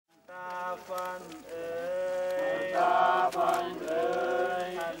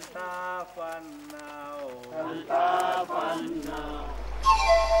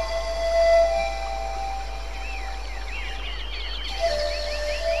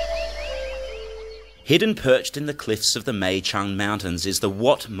Hidden perched in the cliffs of the Mae Chan Mountains is the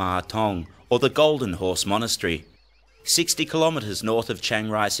Wat Maa Tong, or the Golden Horse Monastery, 60 kilometres north of Chiang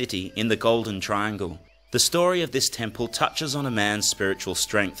Rai city in the Golden Triangle. The story of this temple touches on a man's spiritual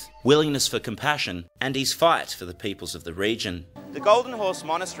strength, willingness for compassion, and his fight for the peoples of the region. The Golden Horse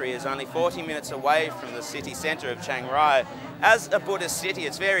Monastery is only 40 minutes away from the city centre of Chiang Rai. As a Buddhist city,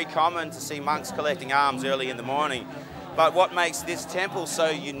 it's very common to see monks collecting alms early in the morning. But what makes this temple so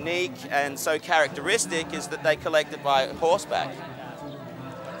unique and so characteristic is that they collect it by horseback.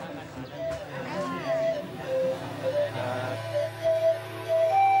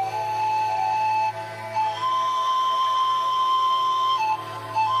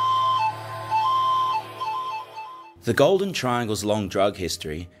 The Golden Triangle's long drug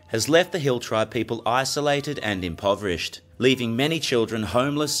history has left the hill tribe people isolated and impoverished, leaving many children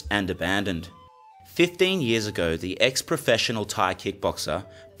homeless and abandoned. 15 years ago, the ex-professional Thai kickboxer,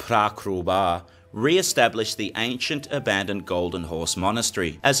 Prah re-established the ancient abandoned Golden Horse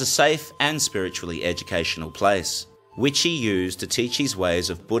Monastery as a safe and spiritually educational place, which he used to teach his ways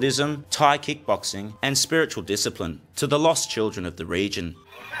of Buddhism, Thai kickboxing and spiritual discipline to the lost children of the region.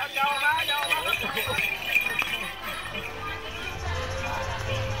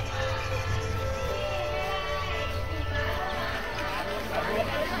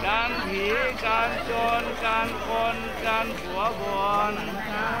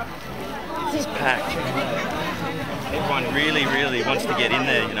 It's packed. Everyone really wants to get in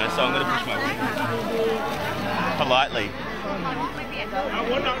there, you know, so I'm going to push my way politely.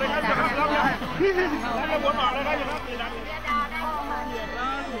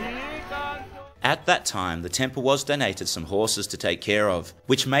 At that time, the temple was donated some horses to take care of,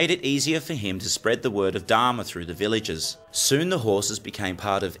 which made it easier for him to spread the word of Dharma through the villages. Soon the horses became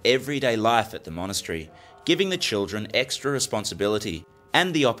part of everyday life at the monastery, giving the children extra responsibility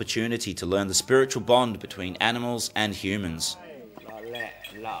and the opportunity to learn the spiritual bond between animals and humans.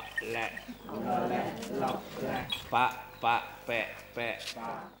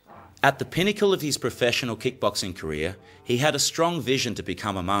 At the pinnacle of his professional kickboxing career, he had a strong vision to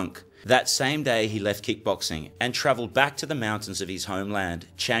become a monk. That same day he left kickboxing and travelled back to the mountains of his homeland,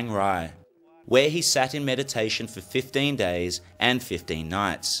 Chiang Rai, where he sat in meditation for 15 days and 15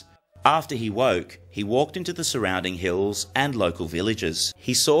 nights. After he woke, he walked into the surrounding hills and local villages.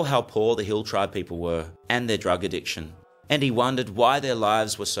 He saw how poor the hill tribe people were and their drug addiction, and he wondered why their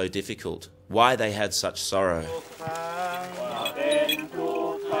lives were so difficult, why they had such sorrow.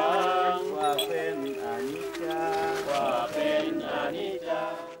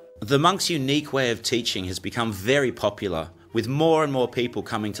 The monk's unique way of teaching has become very popular, with more and more people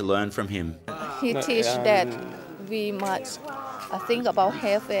coming to learn from him. He teaches that we must think about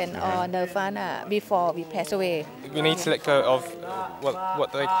heaven or nirvana before we pass away. We need to let go of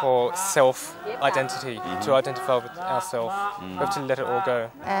what they call self-identity, to identify with ourselves. We have to let it all go.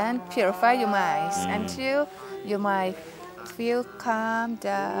 And purify your minds until your mind feel calm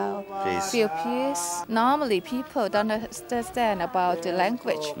down, feel peace. Normally people don't understand about the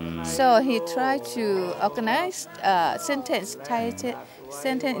language, so he tried to organize sentence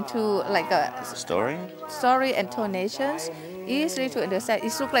into like a story and tonations, easily to understand.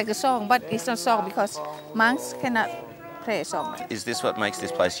 It looks like a song, but it's not a song because monks cannot play a song. Is this what makes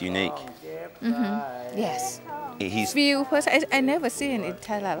this place unique? Yes. Few person I never seen in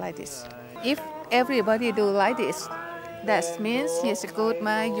Thailand like this. If everybody do like this, that means he's a good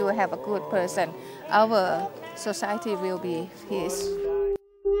man, you have a good person. Our society will be peace.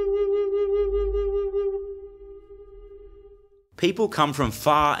 People come from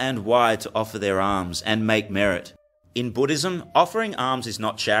far and wide to offer their alms and make merit. In Buddhism, offering alms is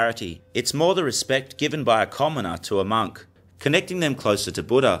not charity. It's more the respect given by a commoner to a monk, connecting them closer to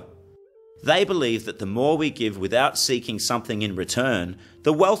Buddha. They believe that the more we give without seeking something in return,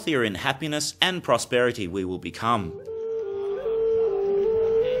 the wealthier in happiness and prosperity we will become.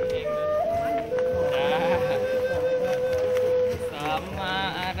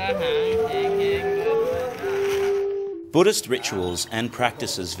 Buddhist rituals and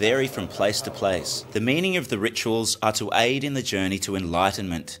practices vary from place to place. The meaning of the rituals are to aid in the journey to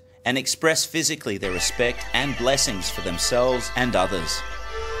enlightenment and express physically their respect and blessings for themselves and others.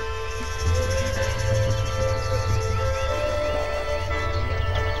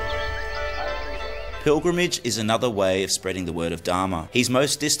 Pilgrimage is another way of spreading the word of Dharma. His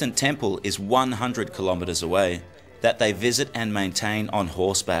most distant temple is 100 kilometres away, that they visit and maintain on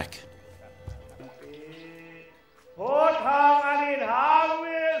horseback.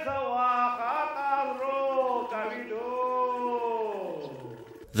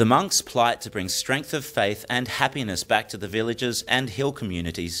 The monks' plight to bring strength of faith and happiness back to the villages and hill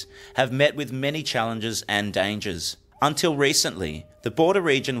communities have met with many challenges and dangers. Until recently, the border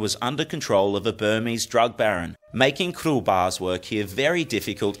region was under control of a Burmese drug baron, making Kruba's work here very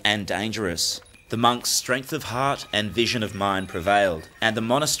difficult and dangerous. The monks' strength of heart and vision of mind prevailed, and the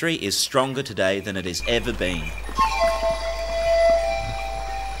monastery is stronger today than it has ever been.